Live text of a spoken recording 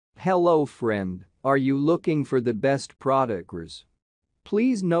Hello friend, are you looking for the best products?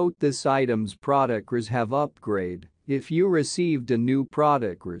 Please note this item's products have upgrade. If you received a new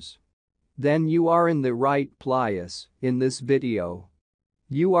products, then you are in the right place. In this video,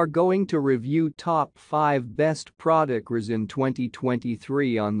 you are going to review top 5 best products in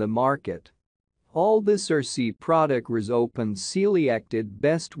 2023 on the market. All this are C products open selected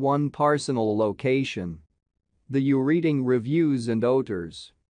best one personal location. The you reading reviews and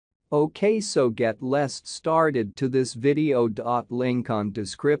others. Okay, so let's started to this video. Link on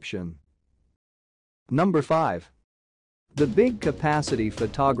description. Number 5. The Big Capacity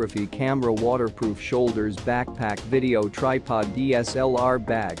Photography Camera Waterproof Shoulders Backpack Video Tripod DSLR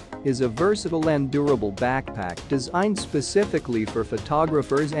Bag is a versatile and durable backpack designed specifically for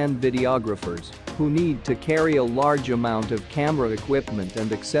photographers and videographers who need to carry a large amount of camera equipment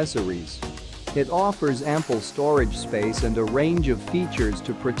and accessories. It offers ample storage space and a range of features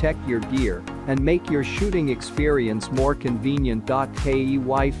to protect your gear and make your shooting experience more convenient.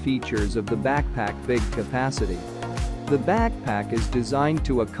 Key features of the backpack Big Capacity. The backpack is designed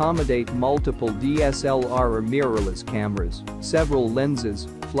to accommodate multiple DSLR or mirrorless cameras, several lenses,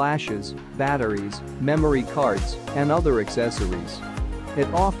 flashes, batteries, memory cards, and other accessories. It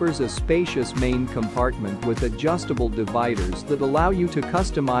offers a spacious main compartment with adjustable dividers that allow you to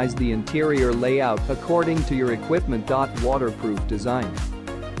customize the interior layout according to your equipment. Waterproof design.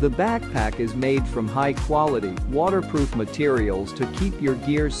 The backpack is made from high-quality, waterproof materials to keep your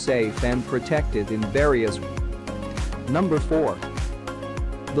gear safe and protected in various ways. Number 4.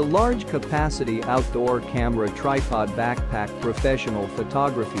 The Large Capacity Outdoor Camera Tripod Backpack Professional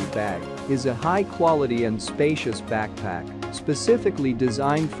Photography Bag is a high-quality and spacious backpack specifically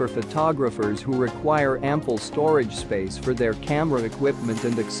designed for photographers who require ample storage space for their camera equipment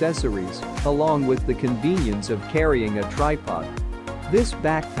and accessories, along with the convenience of carrying a tripod. This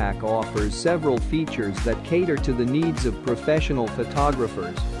backpack offers several features that cater to the needs of professional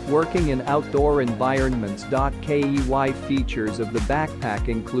photographers working in outdoor environments. Key features of the backpack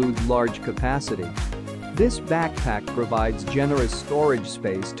include large capacity. This backpack provides generous storage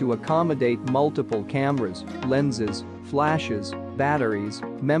space to accommodate multiple cameras, lenses, flashes, batteries,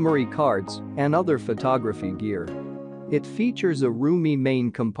 memory cards, and other photography gear. It features a roomy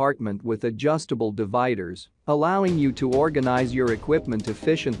main compartment with adjustable dividers, allowing you to organize your equipment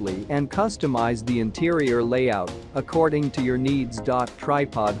efficiently and customize the interior layout according to your needs.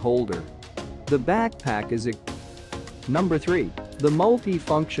 Tripod holder. The backpack is Number 3. The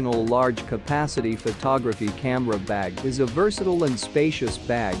Multifunctional Large Capacity Photography Camera Bag is a versatile and spacious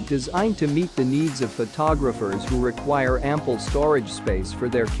bag designed to meet the needs of photographers who require ample storage space for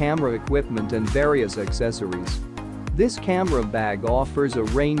their camera equipment and various accessories. This camera bag offers a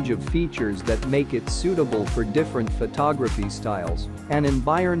range of features that make it suitable for different photography styles and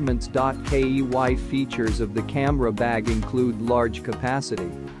environments. Key features of the camera bag include large capacity.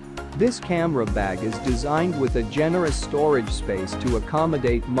 This camera bag is designed with a generous storage space to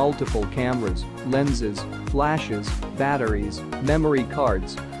accommodate multiple cameras, lenses, flashes, batteries, memory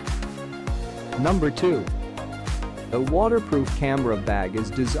cards. Number 2. A waterproof camera bag is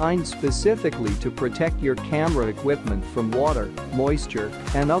designed specifically to protect your camera equipment from water, moisture,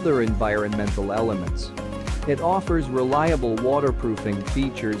 and other environmental elements. It offers reliable waterproofing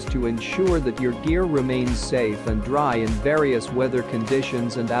features to ensure that your gear remains safe and dry in various weather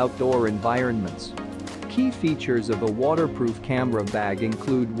conditions and outdoor environments. Key features of a waterproof camera bag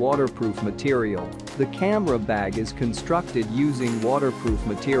include waterproof material. The camera bag is constructed using waterproof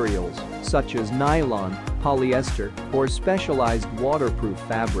materials such as nylon, polyester, or specialized waterproof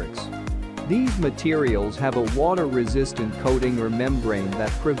fabrics. These materials have a water-resistant coating or membrane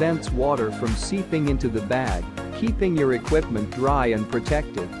that prevents water from seeping into the bag, keeping your equipment dry and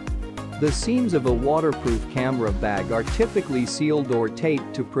protected. The seams of a waterproof camera bag are typically sealed or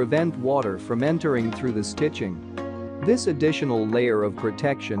taped to prevent water from entering through the stitching. This additional layer of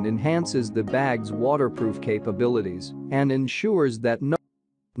protection enhances the bag's waterproof capabilities and ensures that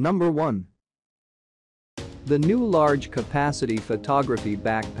Number 1. The new Large Capacity Photography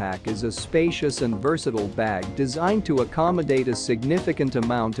Backpack is a spacious and versatile bag designed to accommodate a significant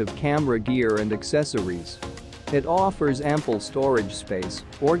amount of camera gear and accessories. It offers ample storage space,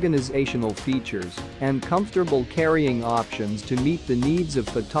 organizational features, and comfortable carrying options to meet the needs of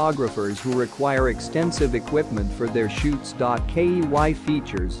photographers who require extensive equipment for their shoots. Key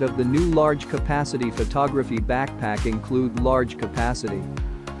features of the new Large Capacity Photography Backpack include large capacity.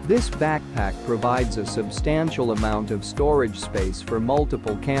 This backpack provides a substantial amount of storage space for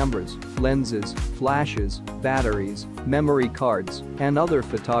multiple cameras, lenses, flashes, batteries, memory cards, and other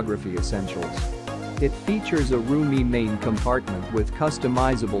photography essentials. It features a roomy main compartment with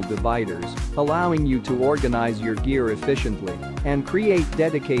customizable dividers, allowing you to organize your gear efficiently and create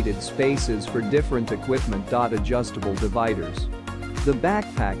dedicated spaces for different equipment. Adjustable dividers. The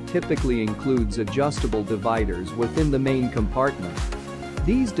backpack typically includes adjustable dividers within the main compartment.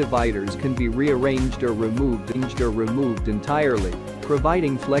 These dividers can be rearranged or removed entirely,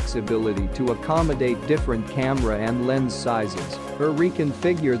 providing flexibility to accommodate different camera and lens sizes or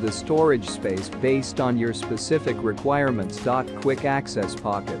reconfigure the storage space based on your specific requirements. Quick access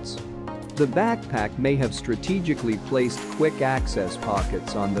pockets. The backpack may have strategically placed quick access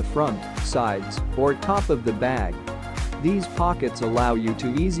pockets on the front, sides, or top of the bag. These pockets allow you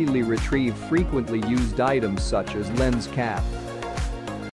to easily retrieve frequently used items such as lens cap,